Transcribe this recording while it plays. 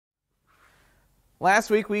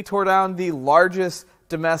Last week we tore down the largest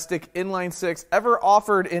domestic inline-six ever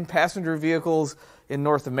offered in passenger vehicles in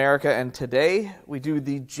North America, and today we do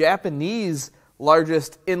the Japanese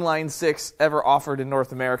largest inline-six ever offered in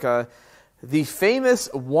North America, the famous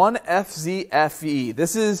 1FZ-FE.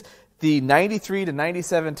 This is the 93 to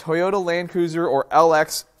 97 Toyota Land Cruiser or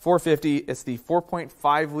LX450. It's the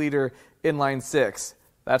 4.5 liter inline-six.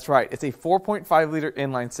 That's right, it's a 4.5 liter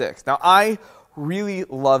inline-six. Now I really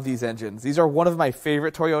love these engines. These are one of my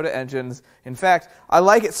favorite Toyota engines. In fact, I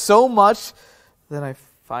like it so much that I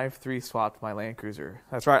 5.3 swapped my Land Cruiser.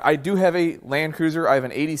 That's right, I do have a Land Cruiser. I have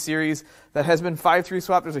an 80 series that has been 5.3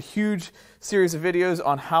 swapped. There's a huge series of videos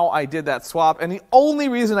on how I did that swap, and the only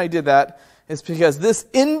reason I did that is because this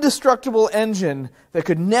indestructible engine that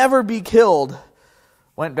could never be killed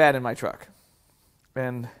went bad in my truck.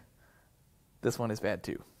 And this one is bad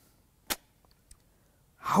too.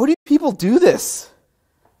 How do people do this?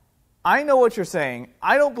 I know what you're saying.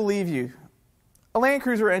 I don't believe you. A Land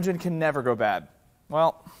Cruiser engine can never go bad.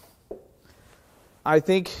 Well, I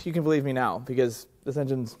think you can believe me now because this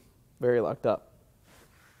engine's very locked up.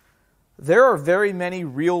 There are very many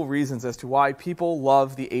real reasons as to why people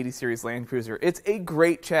love the 80 series Land Cruiser. It's a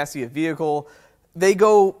great chassis of vehicle. They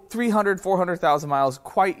go 300, 400,000 miles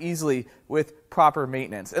quite easily with proper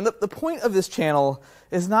maintenance. And the point of this channel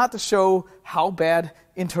is not to show how bad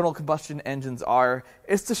internal combustion engines are.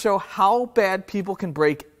 It's to show how bad people can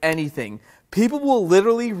break anything. People will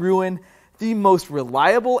literally ruin the most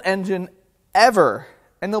reliable engine ever,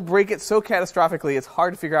 and they'll break it so catastrophically it's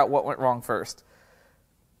hard to figure out what went wrong first.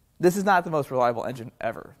 This is not the most reliable engine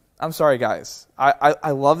ever. I'm sorry, guys.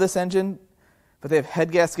 I love this engine, but they have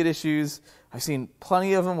head gasket issues. I've seen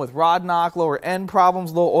plenty of them with rod knock, lower end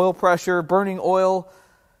problems, low oil pressure, burning oil.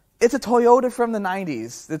 It's a Toyota from the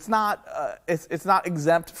 90s. It's not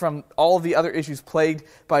exempt from all of the other issues plagued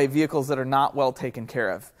by vehicles that are not well taken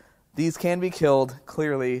care of. These can be killed,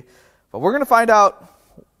 clearly, but we're going to find out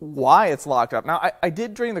why it's locked up. Now, I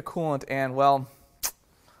did drain the coolant, and, well,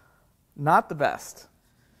 not the best.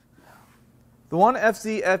 The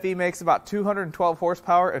 1FZ-FE makes about 212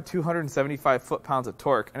 horsepower and 275 foot-pounds of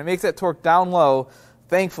torque. And it makes that torque down low,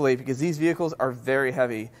 thankfully, because these vehicles are very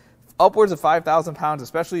heavy. Upwards of 5,000 pounds,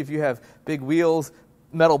 especially if you have big wheels,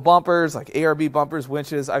 metal bumpers, like ARB bumpers,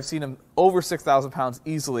 winches. I've seen them over 6,000 pounds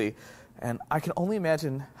easily. And I can only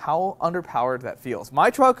imagine how underpowered that feels. My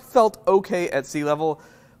truck felt okay at sea level.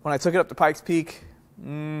 When I took it up to Pikes Peak,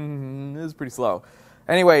 it was pretty slow.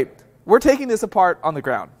 Anyway, we're taking this apart on the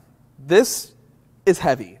ground. This is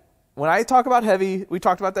heavy. When I talk about heavy, we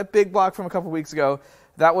talked about that big block from a couple weeks ago.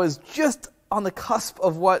 That was just on the cusp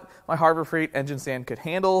of what my Harbor Freight engine stand could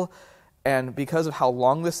handle. And because of how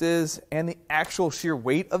long this is and the actual sheer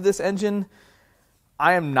weight of this engine,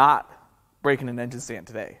 I am not breaking an engine stand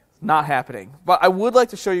today. Not happening. But I would like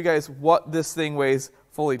to show you guys what this thing weighs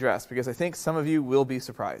fully dressed, because I think some of you will be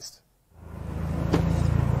surprised.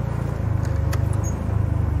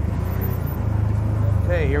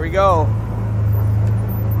 Okay, here we go.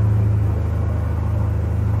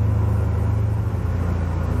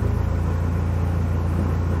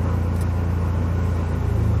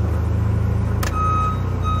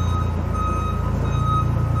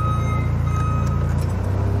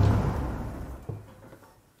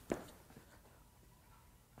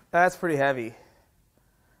 That's pretty heavy.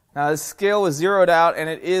 Now, this scale was zeroed out, and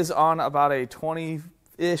it is on about a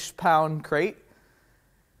 20-ish pound crate.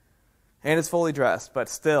 And it's fully dressed, but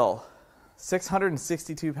still,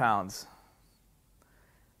 662 pounds.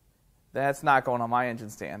 That's not going on my engine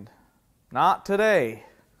stand. Not today.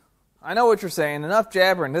 I know what you're saying. Enough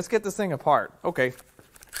jabbering. Let's get this thing apart. Okay.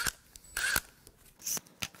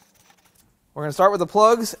 We're going to start with the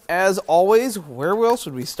plugs. As always, where else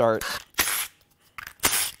would we start?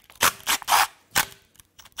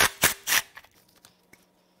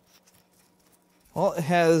 Well, it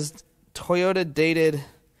has Toyota dated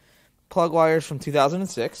plug wires from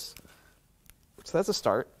 2006. So that's a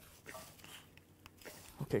start.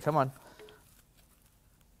 Okay, come on.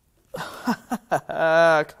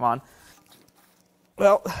 Come on.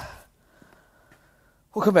 Well,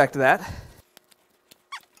 we'll come back to that.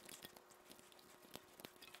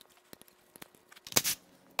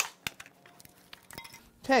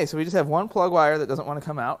 Okay, so we just have one plug wire that doesn't want to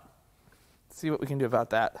come out. Let's see what we can do about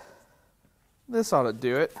that. This ought to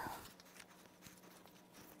do it.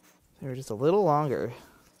 They're just a little longer.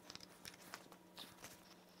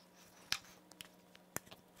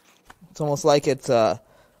 It's almost like it's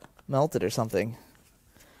melted or something.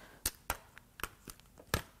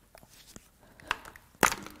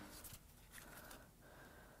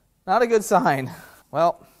 Not a good sign.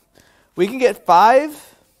 Well, we can get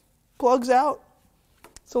 5 plugs out.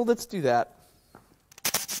 So let's do that.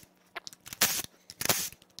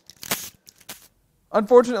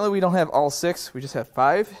 Unfortunately, we don't have all 6. We just have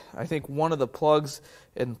 5. I think one of the plugs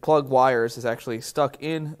and plug wires is actually stuck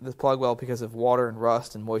in the plug well because of water and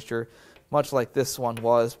rust and moisture, much like this one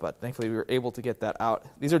was, but thankfully we were able to get that out.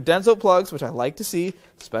 These are Denso plugs, which I like to see,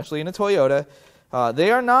 especially in a Toyota. They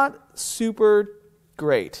are not super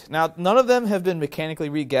great. Now, none of them have been mechanically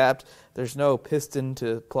regapped. There's no piston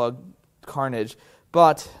to plug carnage.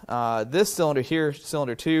 But this cylinder here,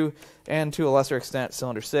 cylinder 2, and to a lesser extent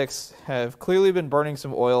cylinder 6, have clearly been burning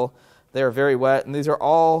some oil. They are very wet, and these are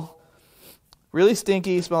all really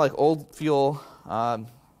stinky, smell like old fuel. I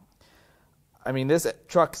mean, this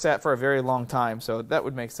truck sat for a very long time, so that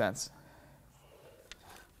would make sense.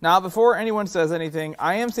 Now, before anyone says anything,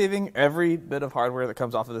 I am saving every bit of hardware that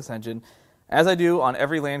comes off of this engine, as I do on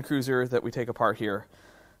every Land Cruiser that we take apart here.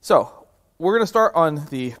 So, we're going to start on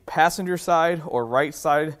the passenger side or right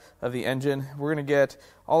side of the engine. We're going to get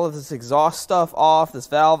all of this exhaust stuff off, this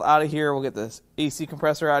valve out of here. We'll get this AC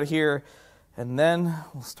compressor out of here. And then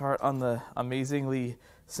we'll start on the amazingly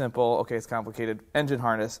simple, okay, it's complicated, engine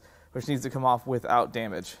harness, which needs to come off without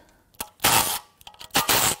damage.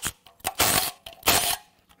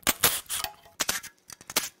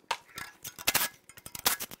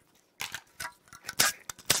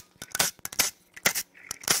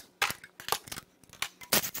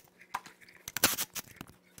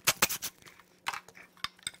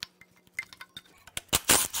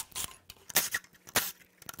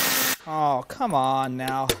 Oh, come on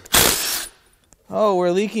now. Oh,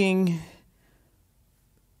 we're leaking.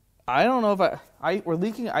 I don't know if we're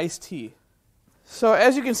leaking iced tea. So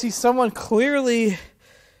as you can see, someone clearly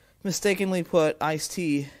mistakenly put iced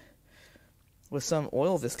tea with some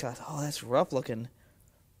oil viscosity. Oh, that's rough looking.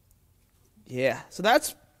 Yeah, so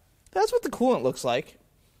that's what the coolant looks like.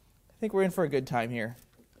 I think we're in for a good time here.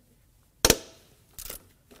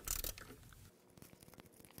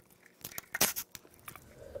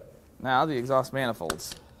 Now the exhaust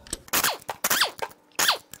manifolds.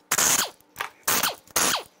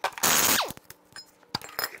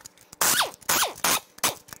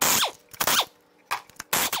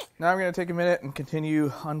 Now I'm going to take a minute and continue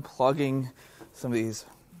unplugging some of these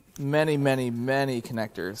many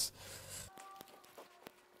connectors.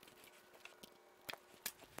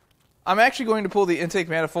 I'm actually going to pull the intake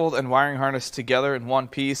manifold and wiring harness together in one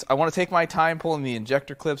piece. I want to take my time pulling the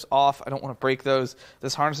injector clips off. I don't want to break those.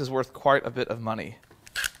 This harness is worth quite a bit of money.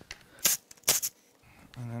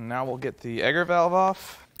 And then now we'll get the egger valve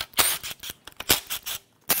off.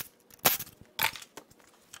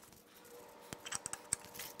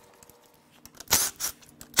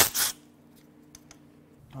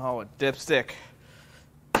 Oh, a dipstick.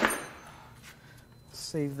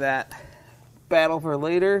 Save that battle for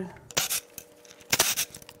later.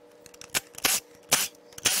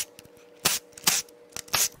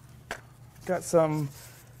 Got some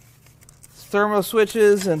thermo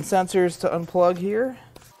switches and sensors to unplug here.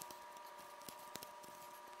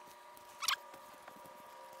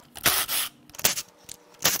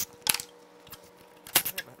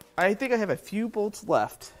 I think I have a few bolts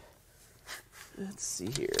left. Let's see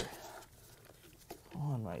here.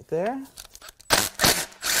 One right there.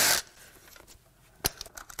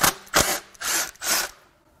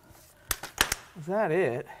 Is that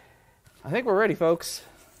it? I think we're ready, folks.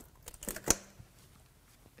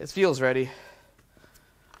 It feels ready.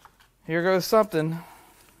 Here goes something.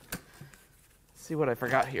 Let's see what I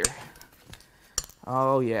forgot here.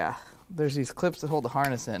 Oh yeah, there's these clips that hold the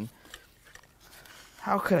harness in.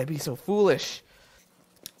 How could I be so foolish?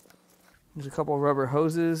 There's a couple of rubber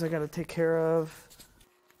hoses I gotta take care of.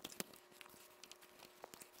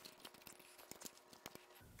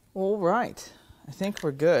 All right, I think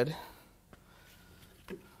we're good.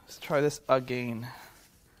 Let's try this again.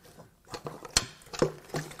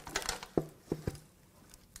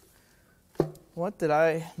 What did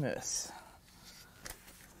I miss?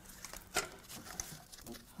 Oh,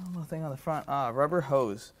 little thing on the front. Rubber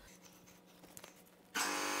hose.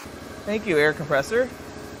 Thank you, air compressor.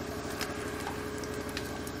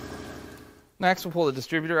 Next, we'll pull the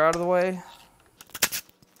distributor out of the way.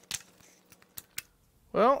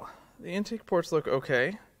 Well, the intake ports look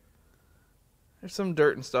okay. There's some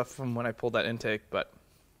dirt and stuff from when I pulled that intake, but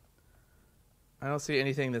I don't see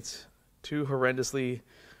anything that's too horrendously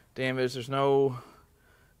damaged. There's no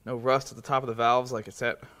rust at the top of the valves like it's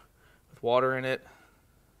set with water in it.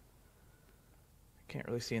 I can't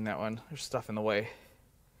really see in that one. There's stuff in the way.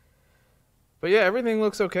 But yeah, everything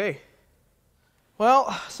looks okay.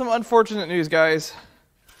 Well, some unfortunate news, guys.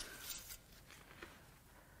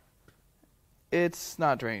 It's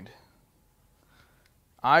not drained.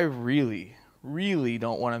 I really, really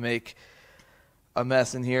don't want to make a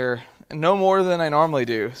mess in here, no more than I normally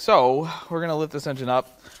do. So we're going to lift this engine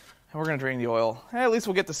up and we're going to drain the oil. At least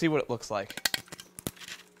we'll get to see what it looks like.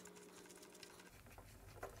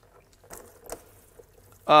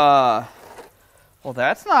 Well,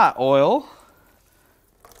 that's not oil.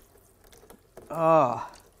 Huh.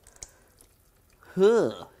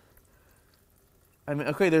 I mean,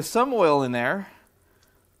 okay, there's some oil in there.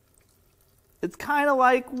 It's kind of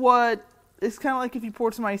like if you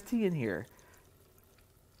poured some iced tea in here.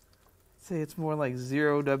 Say it's more like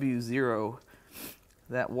 0W0,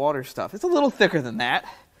 that water stuff. It's a little thicker than that.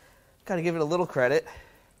 Got to give it a little credit.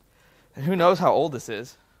 And who knows how old this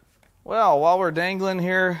is. Well, while we're dangling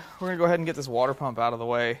here, we're going to go ahead and get this water pump out of the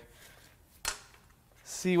way.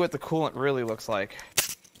 See what the coolant really looks like.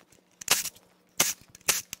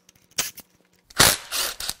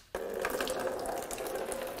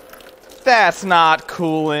 That's not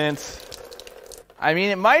coolant. I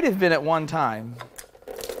mean, it might have been at one time.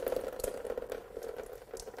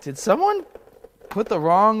 Did someone put the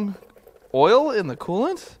wrong oil in the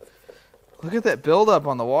coolant? Look at that buildup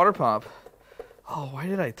on the water pump. Oh, why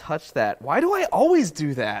did I touch that? Why do I always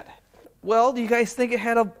do that? Well, do you guys think it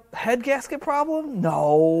had a head gasket problem?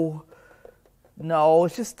 No. No,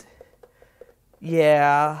 it's just...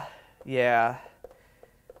 Yeah.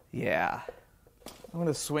 I'm going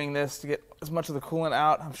to swing this to get as much of the coolant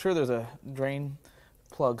out. I'm sure there's a drain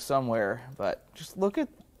plug somewhere, but just look at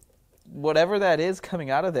whatever that is coming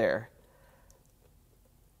out of there.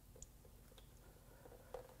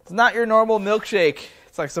 It's not your normal milkshake.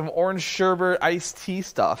 It's like some orange sherbet iced tea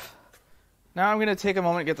stuff. Now I'm going to take a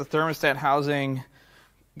moment to get the thermostat housing,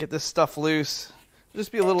 get this stuff loose. It'll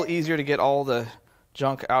just be a little easier to get all the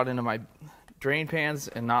junk out into my drain pans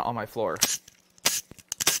and not on my floor.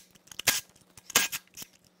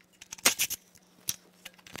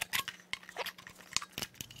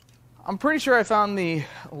 I'm pretty sure I found the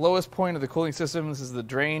lowest point of the cooling system. This is the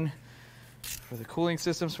drain for the cooling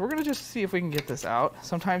system. So we're going to just see if we can get this out.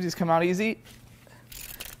 Sometimes these come out easy,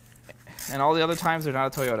 and all the other times they're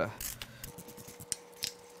not a Toyota.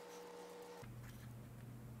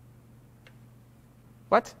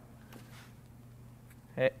 What?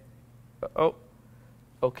 Hey. Oh.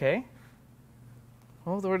 Okay.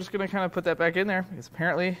 Well, we're just going to kind of put that back in there because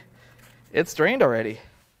apparently it's drained already.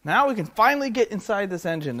 Now we can finally get inside this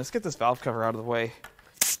engine. Let's get this valve cover out of the way.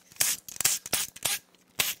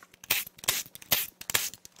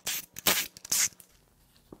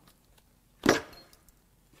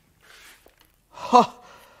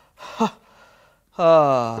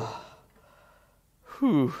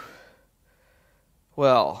 Whew.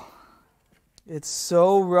 Well, it's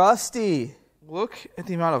so rusty. Look at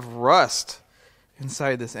the amount of rust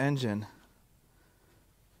inside this engine.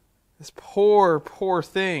 This poor, poor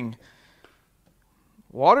thing.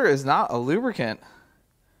 Water is not a lubricant.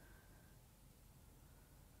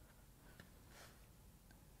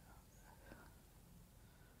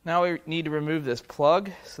 Now we need to remove this plug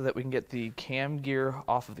so that we can get the cam gear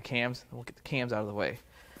off of the cams. And we'll get the cams out of the way.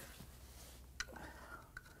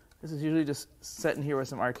 This is usually just set in here with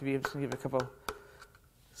some RTV. I'm just going to give it a couple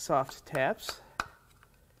soft taps.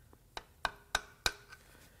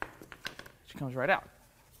 She comes right out.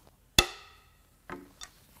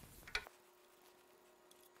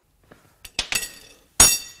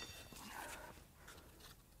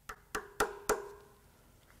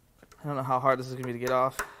 I don't know how hard this is going to be to get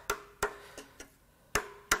off.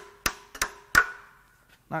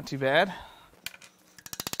 Not too bad.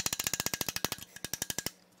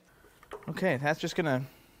 Okay, that's just going to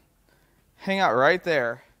hang out right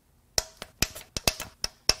there.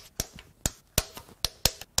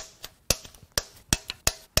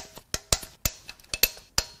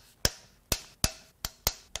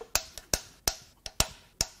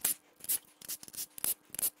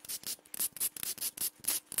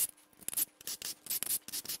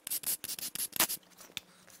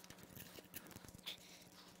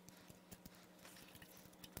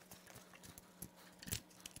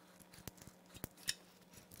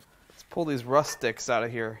 Pull these rust sticks out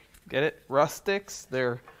of here. Get it? Rust sticks?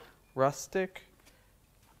 They're rustic.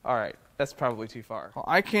 All right, that's probably too far. Well,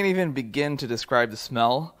 I can't even begin to describe the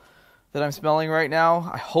smell that I'm smelling right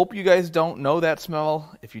now. I hope you guys don't know that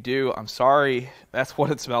smell. If you do, I'm sorry. That's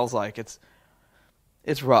what it smells like.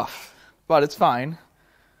 It's rough, but it's fine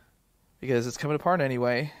because it's coming apart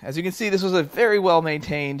anyway. As you can see, this was a very well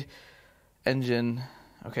maintained engine.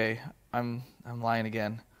 Okay, I'm lying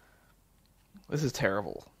again. This is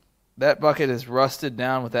terrible. That bucket is rusted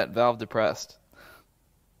down with that valve depressed.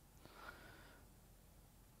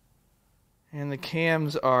 And the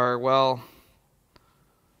cams are, well,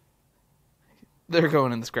 They're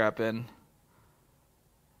going in the scrap bin.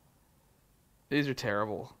 These are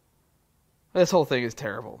terrible. This whole thing is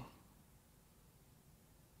terrible.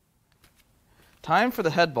 Time for the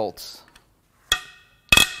head bolts.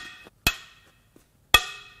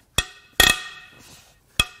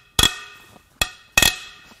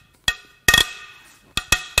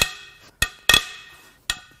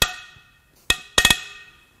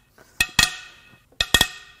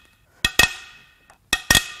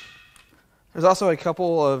 There's also a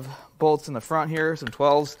couple of bolts in the front here, some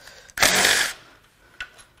 12s.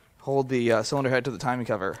 Hold the cylinder head to the timing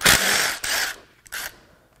cover.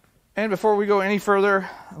 And before we go any further,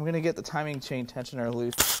 I'm going to get the timing chain tensioner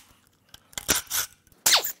loose.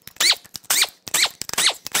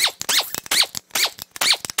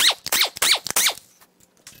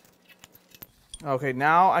 Okay,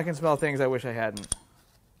 now I can smell things I wish I hadn't.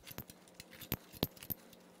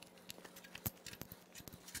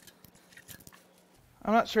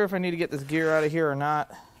 I'm not sure if I need to get this gear out of here or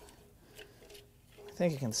not. I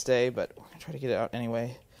think it can stay, but we're going to try to get it out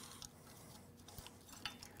anyway.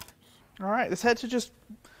 Alright, this head should just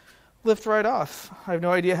lift right off. I have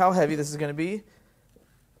no idea how heavy this is going to be,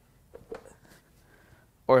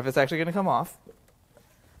 or if it's actually going to come off.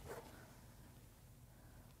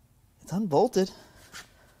 It's unbolted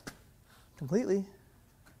completely.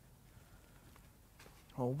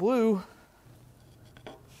 Oh, blue.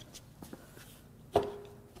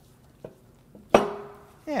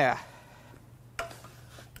 Yeah.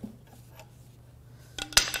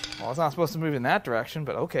 Well, it's not supposed to move in that direction,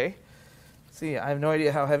 but okay. See, I have no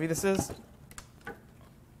idea how heavy this is.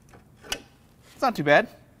 It's not too bad.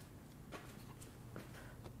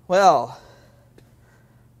 Well,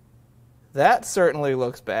 that certainly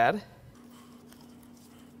looks bad.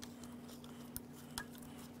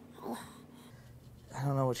 I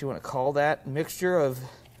don't know what you want to call that mixture of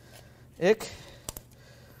ick.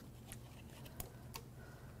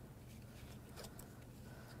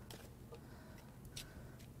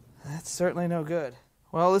 That's certainly no good.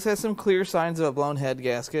 Well, this has some clear signs of a blown head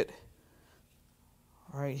gasket.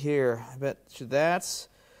 Right here. I bet you that's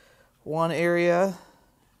one area.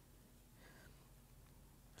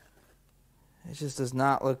 It just does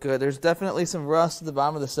not look good. There's definitely some rust at the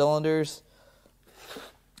bottom of the cylinders.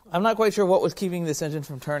 I'm not quite sure what was keeping this engine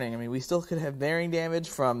from turning. I mean, we still could have bearing damage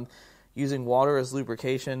from using water as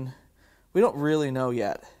lubrication. We don't really know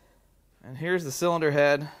yet. And here's the cylinder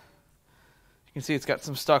head. You can see it's got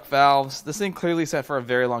some stuck valves. This thing clearly sat for a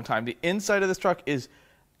very long time. The inside of this truck is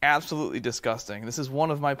absolutely disgusting. This is one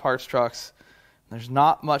of my parts trucks. There's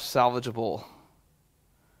not much salvageable.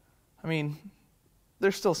 I mean,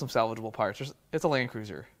 there's still some salvageable parts. It's a Land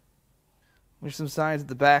Cruiser. There's some signs at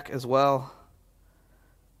the back as well.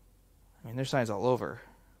 I mean, there's signs all over.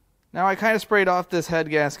 Now, I kind of sprayed off this head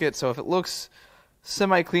gasket, so if it looks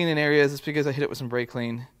semi-clean in areas, it's because I hit it with some brake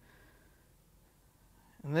clean.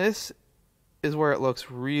 And this is where it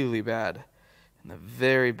looks really bad, in the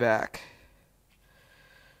very back.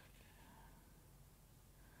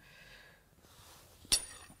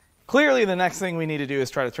 Clearly, the next thing we need to do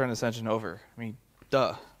is try to turn this engine over. I mean,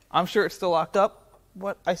 duh. I'm sure it's still locked up,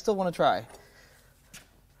 but I still want to try.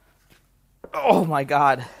 Oh my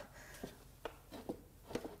God.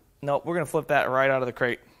 Nope, we're going to flip that right out of the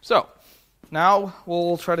crate. So, now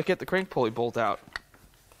we'll try to get the crank pulley bolt out.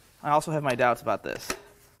 I also have my doubts about this.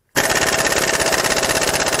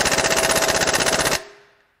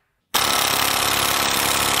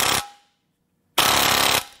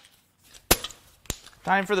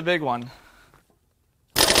 Time for the big one.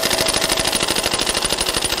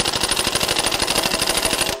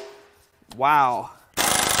 Wow.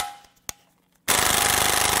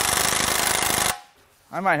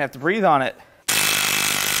 I might have to breathe on it.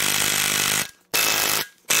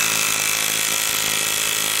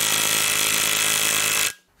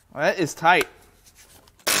 Well, that is tight.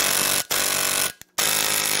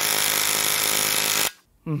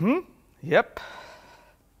 Yep.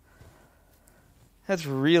 That's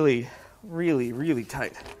really, really, really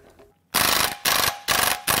tight.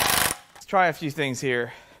 Let's try a few things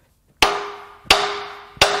here.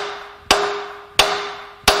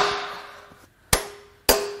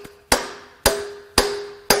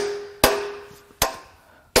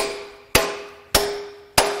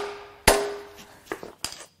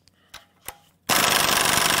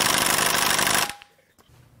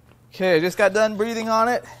 Okay, I just got done breathing on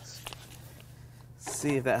it. Let's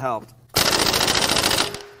see if that helped.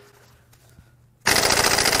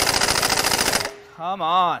 Come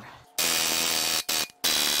on.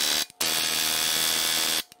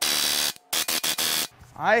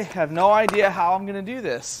 I have no idea how I'm going to do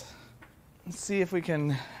this. Let's see if we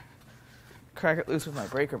can crack it loose with my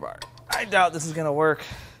breaker bar. I doubt this is gonna work.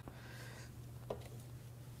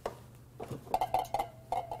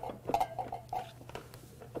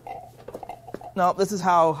 No, this is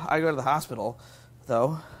how I go to the hospital,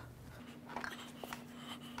 though.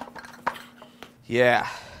 Yeah.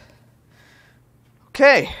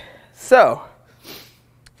 Okay, so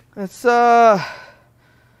let's I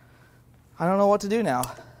don't know what to do now.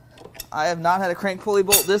 I have not had a crank pulley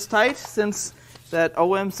bolt this tight since that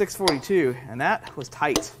OM642, and that was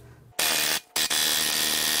tight.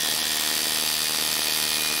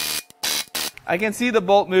 I can see the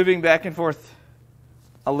bolt moving back and forth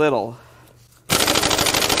a little.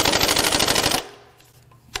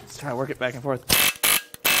 Let's try to work it back and forth.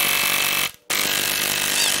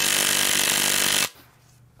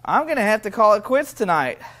 I'm gonna have to call it quits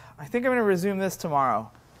tonight. I think I'm gonna resume this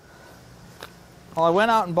tomorrow. Well, I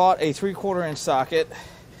went out and bought a 3/4 inch socket.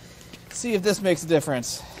 See if this makes a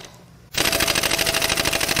difference.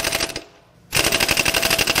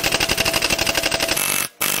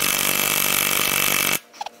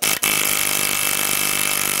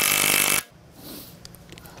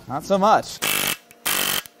 Not so much.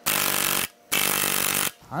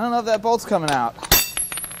 I don't know if that bolt's coming out.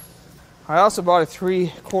 I also bought a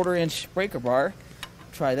 3/4 inch breaker bar.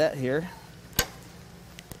 Try that here.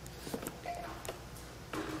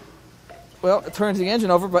 Well, it turns the engine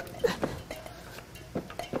over, but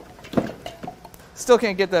still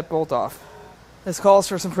can't get that bolt off. This calls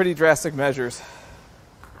for some pretty drastic measures.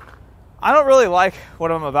 I don't really like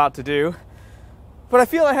what I'm about to do, but I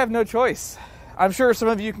feel I have no choice. I'm sure some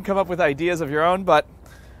of you can come up with ideas of your own, but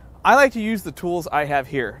I like to use the tools I have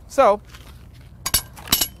here. So,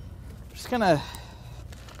 I'm just gonna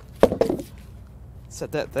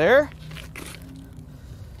set that there.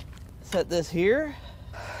 Set this here.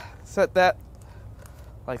 Set that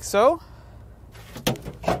like so.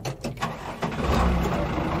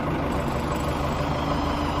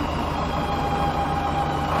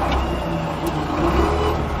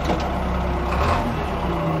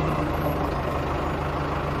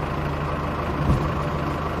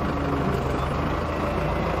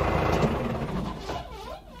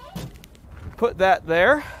 Put that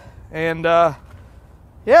there, and yeah,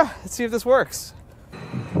 let's see if this works.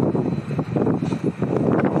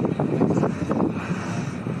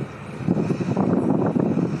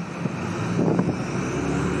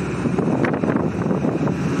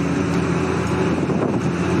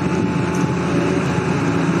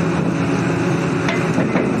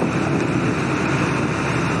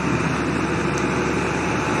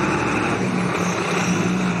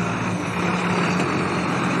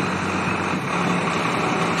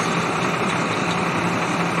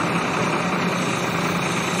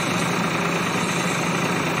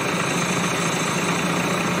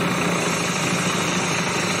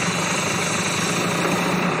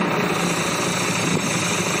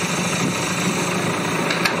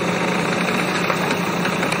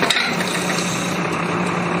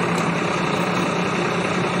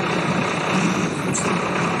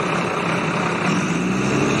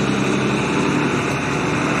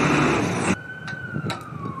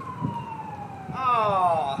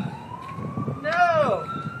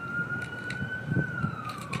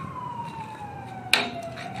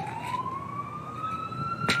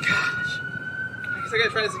 I gotta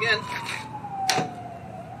try this again.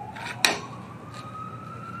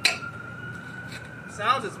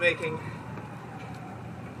 Sounds it's making.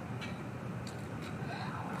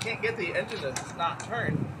 I can't get the engine to not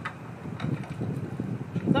turn.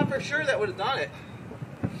 I thought for sure that would have done it.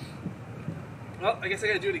 Well, I guess I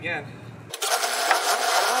gotta do it again.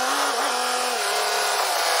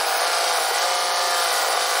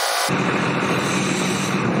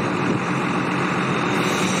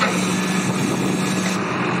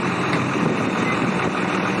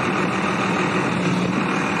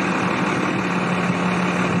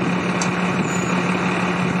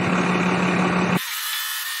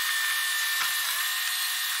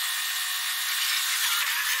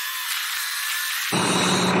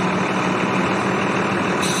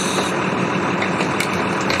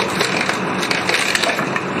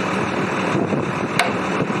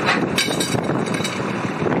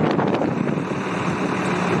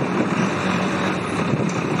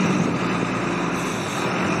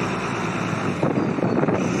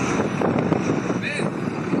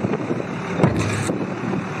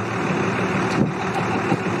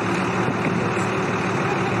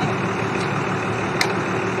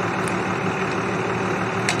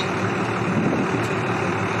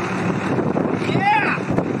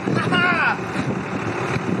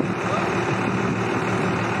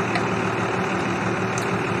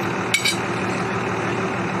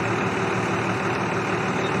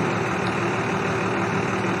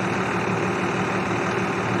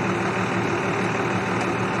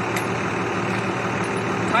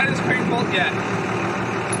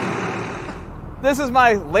 This is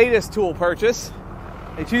my latest tool purchase,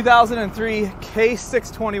 a 2003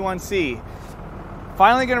 K621C.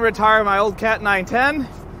 Finally going to retire my old Cat 910,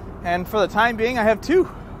 and for the time being I have two,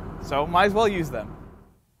 so might as well use them.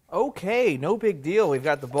 Okay, no big deal. We've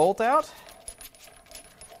got the bolt out.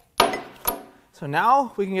 So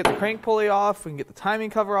now we can get the crank pulley off, we can get the timing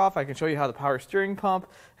cover off, I can show you how the power steering pump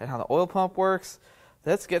and how the oil pump works.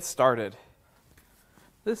 Let's get started.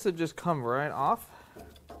 This should just come right off.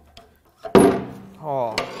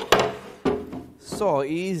 Oh, so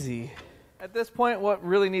easy. At this point, what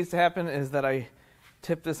really needs to happen is that I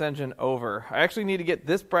tip this engine over. I actually need to get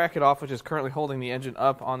this bracket off, which is currently holding the engine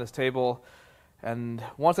up on this table. And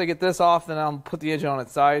once I get this off, then I'll put the engine on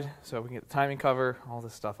its side so we can get the timing cover, all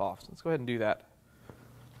this stuff off. So let's go ahead and do that.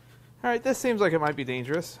 All right, this seems like it might be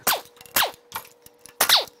dangerous.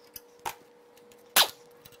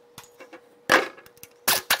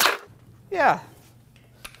 Yeah,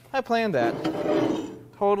 I planned that.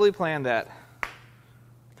 Totally planned that.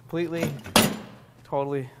 Completely,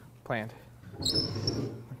 totally planned.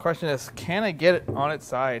 The question is, can I get it on its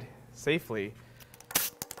side safely?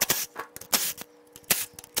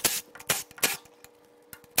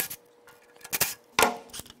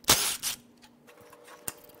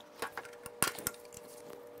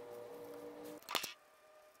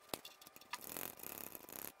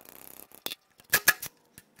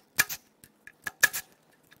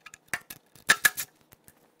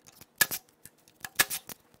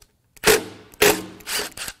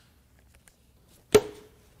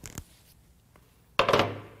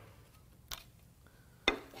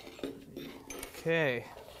 Okay.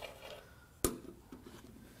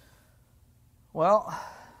 Well,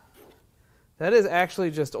 that is actually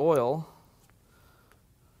just oil.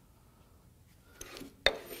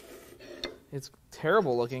 It's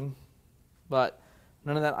terrible looking, but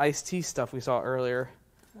none of that iced tea stuff we saw earlier.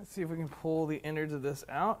 Let's see if we can pull the innards of this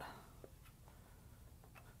out.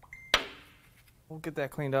 We'll get that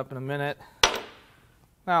cleaned up in a minute.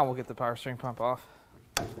 Now we'll get the power steering pump off.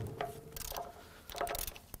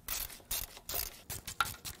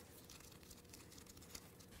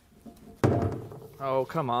 Oh,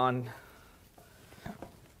 come on.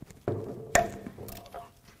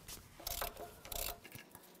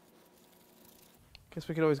 Guess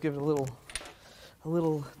we could always give it a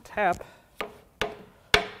little tap.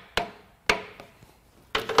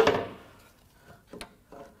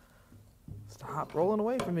 Stop rolling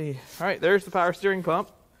away from me. All right, there's the power steering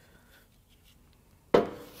pump.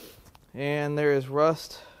 And there is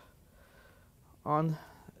rust on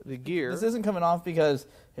the gear. This isn't coming off because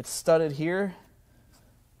it's studded here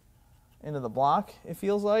into the block, it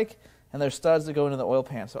feels like, and there's studs that go into the oil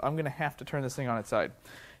pan, so I'm going to have to turn this thing on its side.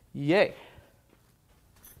 Yay!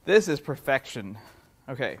 This is perfection.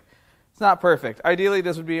 Okay, it's not perfect. Ideally,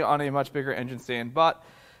 this would be on a much bigger engine stand, but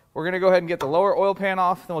we're going to go ahead and get the lower oil pan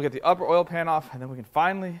off, then we'll get the upper oil pan off, and then we can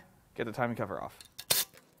finally get the timing cover off.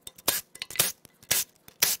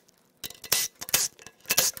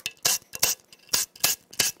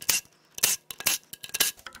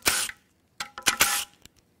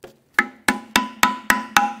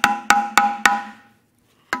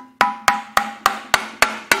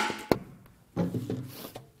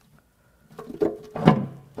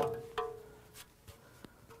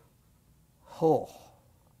 Oh.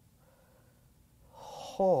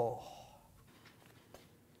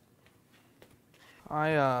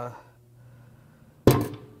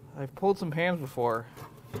 I've pulled some pans before.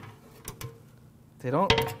 They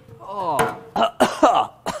don't,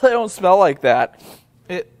 they don't smell like that.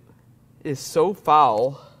 It is so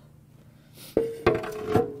foul.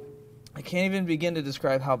 I can't even begin to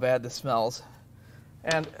describe how bad this smells.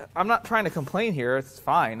 And I'm not trying to complain here, it's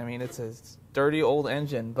fine. I mean, it's a dirty old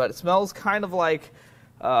engine, but it smells kind of like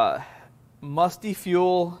musty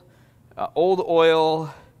fuel, old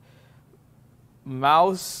oil,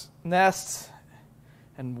 mouse nests,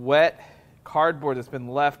 and wet cardboard that's been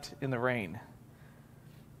left in the rain.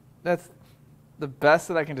 That's the best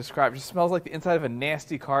that I can describe. It just smells like the inside of a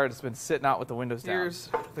nasty car that's been sitting out with the windows down. Here's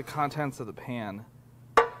the contents of the pan.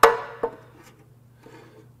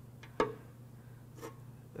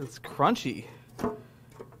 It's crunchy.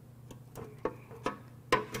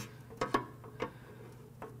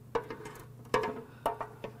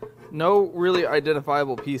 No really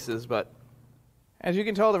identifiable pieces, but as you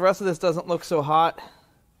can tell, the rest of this doesn't look so hot.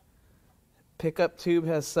 Pickup tube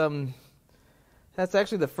has some, that's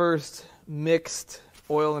actually the first mixed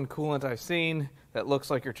oil and coolant I've seen that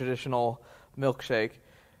looks like your traditional milkshake.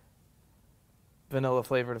 Vanilla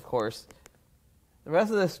flavored, of course. The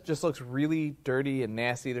rest of this just looks really dirty and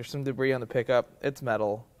nasty. There's some debris on the pickup. It's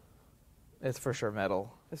metal. It's for sure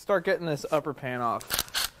metal. Let's start getting this upper pan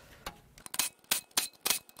off.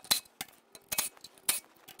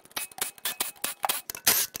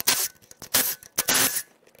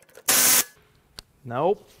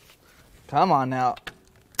 Nope. Come on now.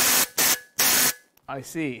 I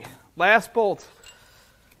see. Last bolt.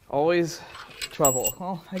 Always trouble.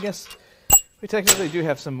 Well, I guess we technically do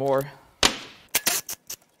have some more.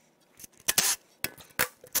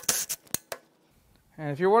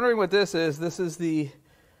 And if you're wondering what this is the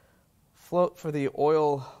float for the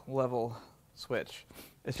oil level switch.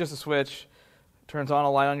 It's just a switch. It turns on a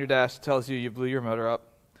light on your dash. It tells you you blew your motor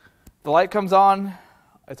up. The light comes on.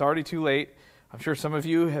 It's already too late. I'm sure some of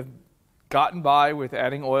you have gotten by with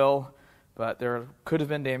adding oil, but there could have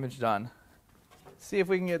been damage done. Let's see if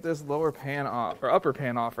we can get this lower pan off, or upper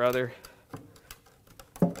pan off rather.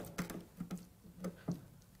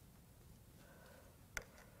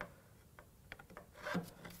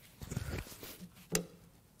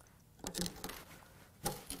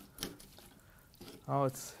 Oh,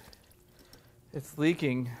 it's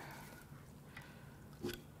leaking.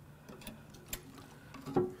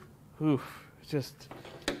 Oof, it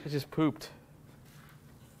just pooped.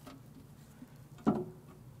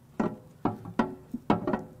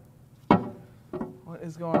 What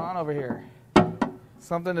is going on over here?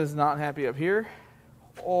 Something is not happy up here.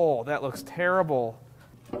 Oh, that looks terrible.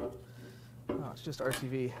 Oh, it's just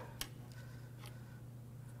RTV.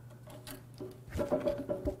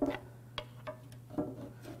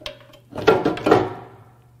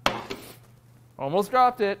 Almost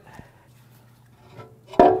dropped it.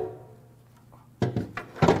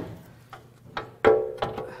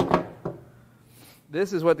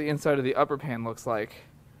 This is what the inside of the upper pan looks like.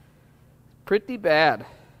 Pretty bad.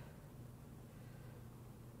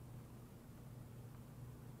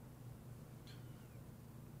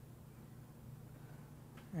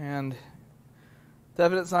 And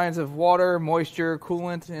definite signs of water, moisture,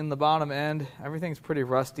 coolant in the bottom end. Everything's pretty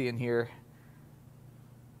rusty in here.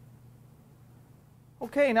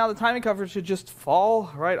 Okay, now the timing cover should just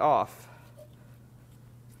fall right off.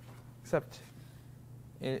 Except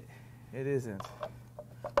it isn't.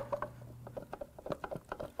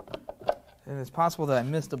 And it's possible that I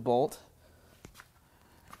missed a bolt.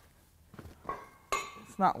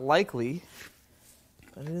 It's not likely,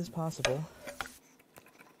 but it is possible.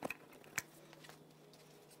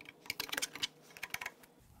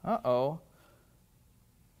 Uh-oh.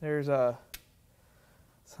 There's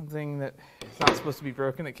something that is not supposed to be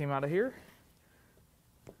broken that came out of here.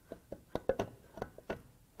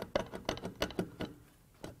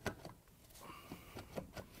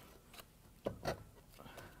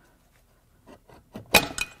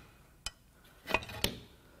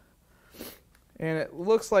 And it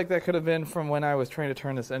looks like that could have been from when I was trying to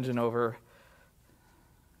turn this engine over.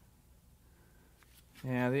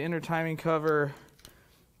 Yeah, the inner timing cover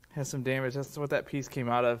has some damage. That's what that piece came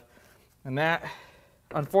out of. And that,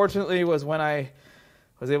 unfortunately, was when I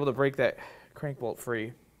was able to break that crank bolt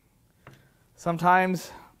free.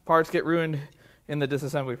 Sometimes parts get ruined in the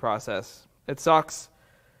disassembly process. It sucks.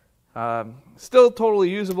 Still totally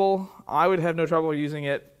usable. I would have no trouble using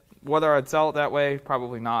it. Whether I'd sell it that way,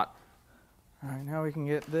 probably not. All right, now we can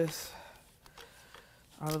get this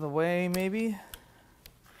out of the way, maybe.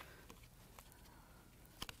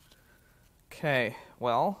 Okay,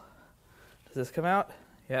 well, does this come out?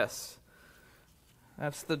 Yes.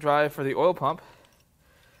 That's the drive for the oil pump.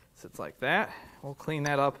 Sits like that. We'll clean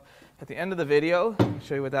that up at the end of the video,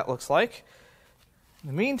 show you what that looks like. In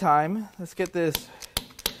the meantime, let's get this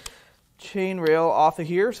chain rail off of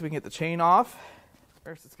here so we can get the chain off.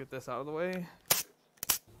 First, let's get this out of the way.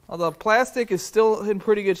 Although the plastic is still in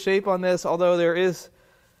pretty good shape on this, although there is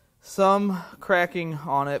some cracking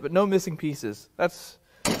on it, but no missing pieces. That's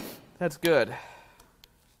good.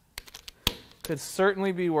 Could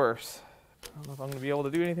certainly be worse. I don't know if I'm going to be able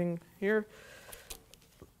to do anything here.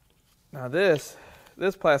 Now this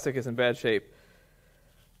plastic is in bad shape.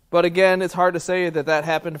 But again, it's hard to say that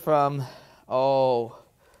happened from, oh,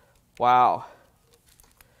 wow.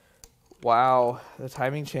 Wow, the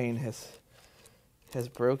timing chain has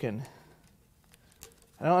broken.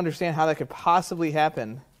 I don't understand how that could possibly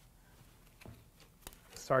happen.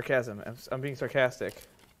 Sarcasm. I'm being sarcastic.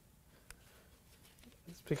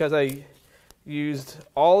 It's because I used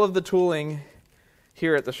all of the tooling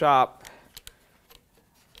here at the shop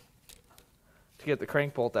to get the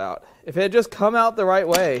crank bolt out. If it had just come out the right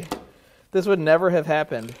way, this would never have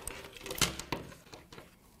happened.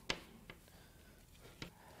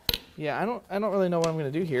 Yeah, I don't really know what I'm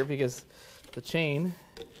going to do here because the chain,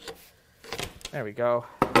 there we go.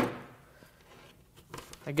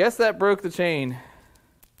 I guess that broke the chain.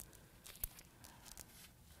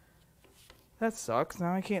 That sucks.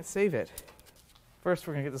 Now I can't save it. First,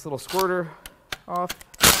 we're going to get this little squirter off.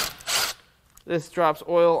 This drops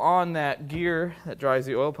oil on that gear that drives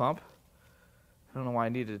the oil pump. I don't know why I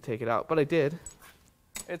needed to take it out, but I did.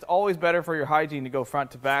 It's always better for your hygiene to go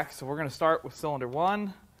front to back, so we're going to start with cylinder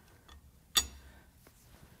 1. I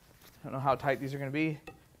don't know how tight these are going to be.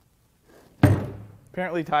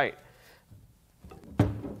 Apparently tight.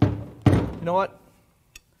 You know what?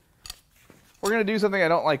 We're going to do something I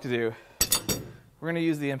don't like to do. We're going to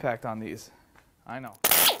use the impact on these. I know.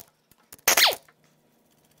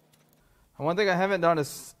 And one thing I haven't done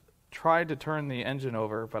is tried to turn the engine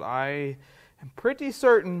over, but I am pretty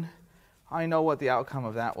certain I know what the outcome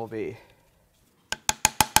of that will be.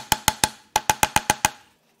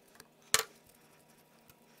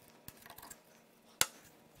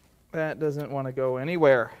 That doesn't want to go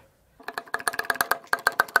anywhere.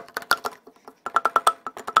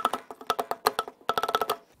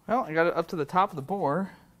 Well, I got it up to the top of the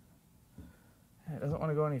bore. It doesn't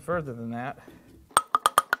want to go any further than that.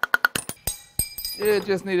 It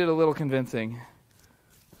just needed a little convincing.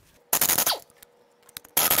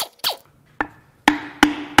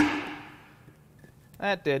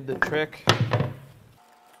 That did the trick.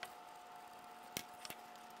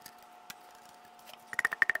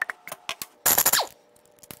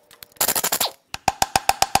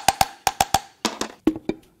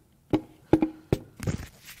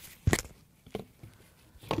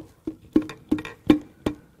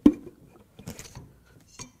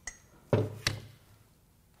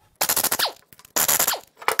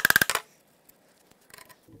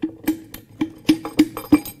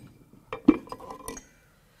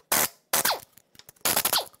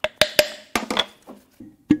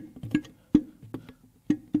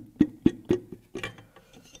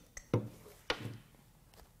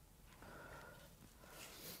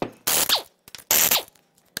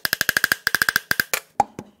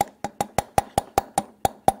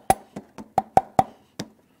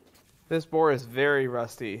 This bore is very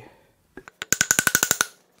rusty.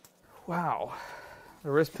 Wow,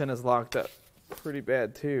 the wrist pin is locked up pretty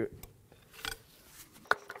bad too.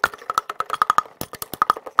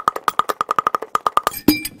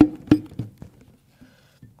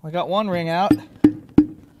 I got one ring out.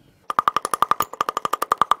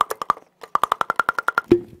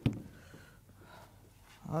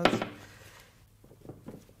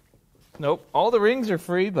 Nope, all the rings are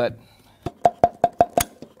free, but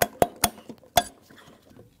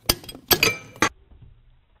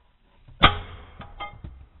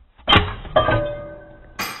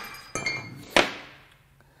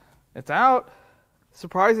it's out.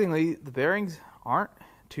 Surprisingly, the bearings aren't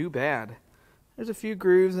too bad. There's a few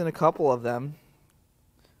grooves in a couple of them,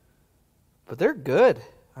 but they're good.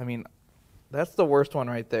 I mean, that's the worst one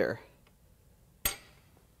right there.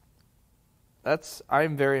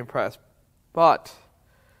 I'm very impressed. But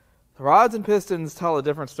the rods and pistons tell a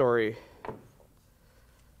different story.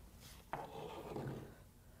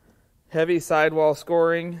 Heavy sidewall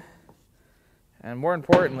scoring, and more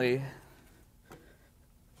importantly,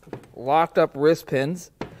 locked up wrist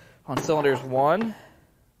pins on cylinders 1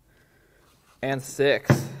 and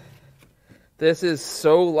 6. This is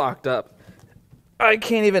so locked up. I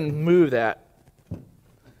can't even move that.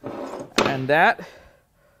 And that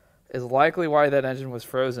is likely why that engine was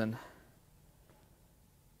frozen.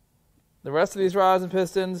 The rest of these rods and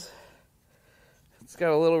pistons, it's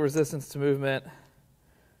got a little resistance to movement.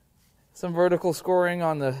 Some vertical scoring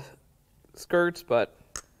on the skirts, but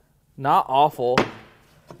not awful.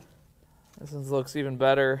 This one looks even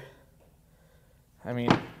better. I mean,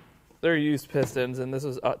 they're used pistons, and this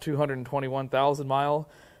is a 221,000 mile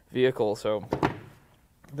vehicle, so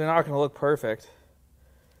they're not going to look perfect.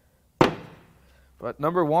 But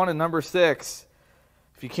number 1 and number 6,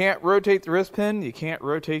 if you can't rotate the wrist pin, you can't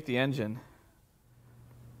rotate the engine.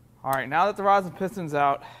 All right, now that the rods and pistons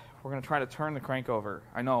out, we're going to try to turn the crank over.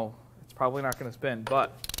 I know it's probably not going to spin,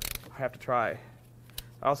 but I have to try.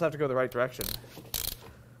 I also have to go the right direction.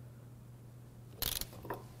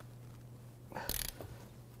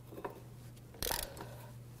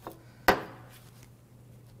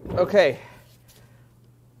 Okay,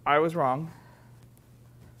 I was wrong.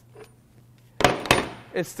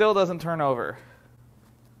 It still doesn't turn over.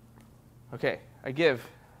 Okay, I give.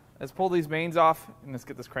 Let's pull these mains off and let's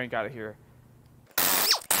get this crank out of here.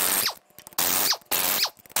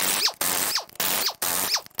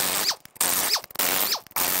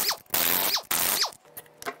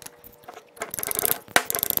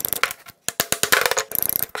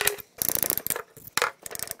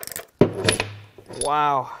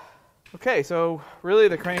 Wow. Okay, so really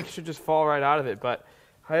the crank should just fall right out of it, but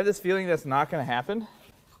I have this feeling that's not going to happen.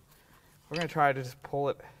 We're going to try to just pull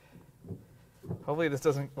it. Hopefully this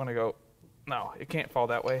doesn't want to go. No, it can't fall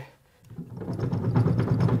that way.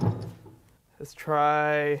 Let's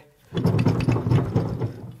try.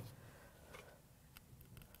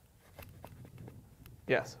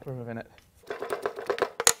 Yes, we're moving it.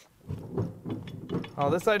 Oh,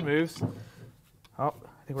 this side moves. Oh,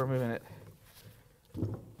 I think we're moving it.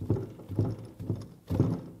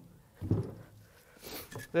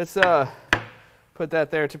 Let's put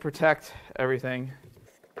that there to protect everything.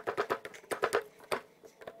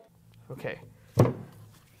 Okay.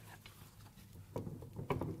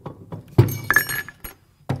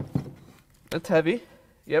 That's heavy.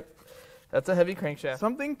 Yep. That's a heavy crankshaft.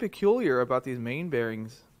 Something peculiar about these main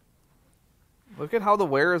bearings. Look at how the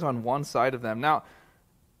wear is on one side of them. Now,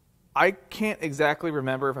 I can't exactly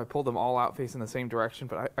remember if I pulled them all out facing the same direction,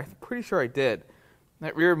 but I'm pretty sure I did.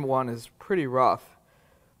 That rear one is pretty rough.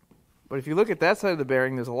 But if you look at that side of the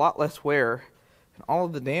bearing, there's a lot less wear. And all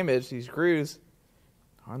of the damage, these grooves,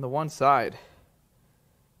 are on the one side.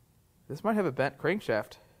 This might have a bent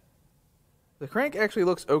crankshaft. The crank actually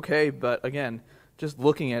looks okay, but again, just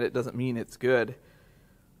looking at it doesn't mean it's good.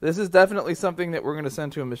 This is definitely something that we're going to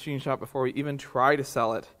send to a machine shop before we even try to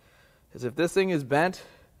sell it. Because if this thing is bent,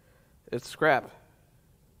 it's scrap.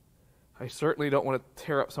 I certainly don't want to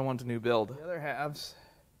tear up someone's new build. The other halves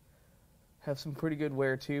have some pretty good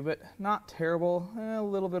wear too, but not terrible. A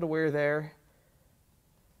little bit of wear there.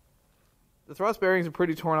 The thrust bearings are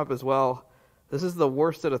pretty torn up as well. This is the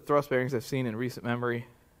worst set of thrust bearings I've seen in recent memory.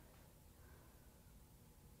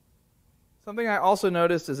 Something I also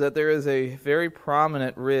noticed is that there is a very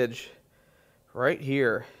prominent ridge right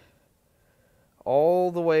here, all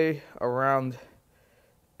the way around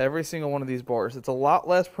every single one of these bores. It's a lot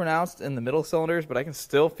less pronounced in the middle cylinders, but I can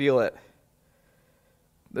still feel it.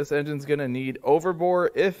 This engine's going to need overbore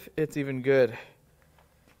if it's even good.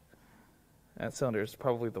 That cylinder is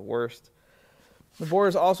probably the worst. The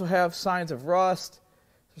bores also have signs of rust,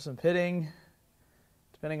 there's some pitting,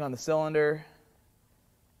 depending on the cylinder.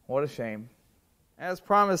 What a shame. As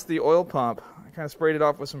promised, the oil pump. I kind of sprayed it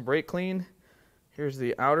off with some brake clean. Here's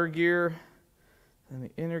the outer gear, and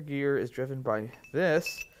the inner gear is driven by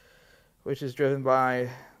this, which is driven by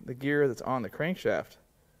the gear that's on the crankshaft.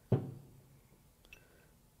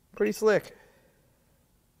 Pretty slick.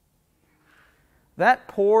 That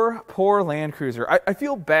poor Land Cruiser. I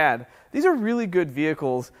feel bad. These are really good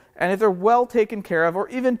vehicles, and if they're well taken care of, or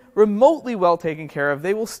even remotely well taken care of,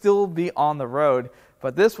 they will still be on the road.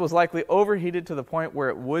 But this was likely overheated to the point where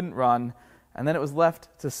it wouldn't run, and then it was left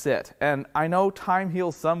to sit. And I know time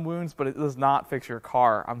heals some wounds, but it does not fix your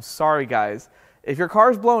car. I'm sorry, guys. If your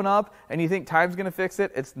car's blown up and you think time's going to fix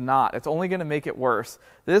it, it's not. It's only going to make it worse.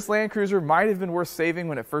 This Land Cruiser might have been worth saving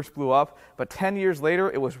when it first blew up, but 10 years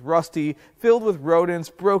later, it was rusty, filled with rodents,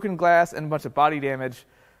 broken glass, and a bunch of body damage.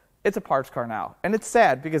 It's a parts car now. And it's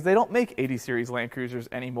sad because they don't make 80 series Land Cruisers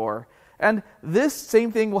anymore. And this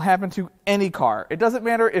same thing will happen to any car. It doesn't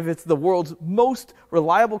matter if it's the world's most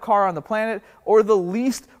reliable car on the planet or the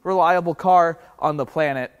least reliable car on the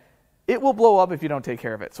planet. It will blow up if you don't take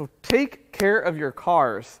care of it. So take care of your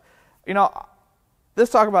cars. You know,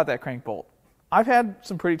 let's talk about that crank bolt. I've had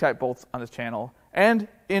some pretty tight bolts on this channel and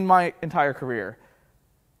in my entire career.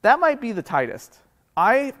 That might be the tightest.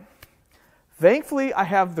 Thankfully, I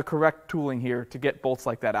have the correct tooling here to get bolts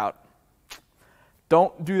like that out.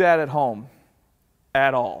 Don't do that at home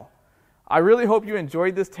at all. I really hope you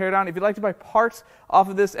enjoyed this teardown. If you'd like to buy parts off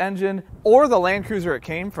of this engine, or the Land Cruiser it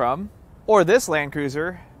came from, or this Land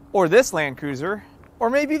Cruiser, or this Land Cruiser, or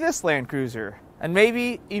maybe this Land Cruiser, and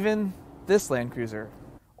maybe even this Land Cruiser.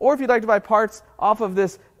 Or if you'd like to buy parts off of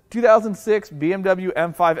this 2006 BMW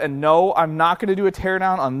M5, and no, I'm not going to do a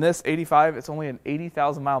teardown on this 85. It's only an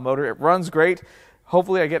 80,000 mile motor. It runs great.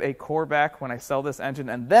 Hopefully I get a core back when I sell this engine,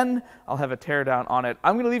 and then I'll have a teardown on it.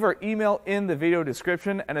 I'm going to leave our email in the video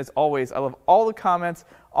description, and as always, I love all the comments,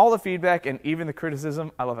 all the feedback, and even the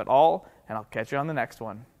criticism. I love it all, and I'll catch you on the next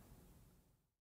one.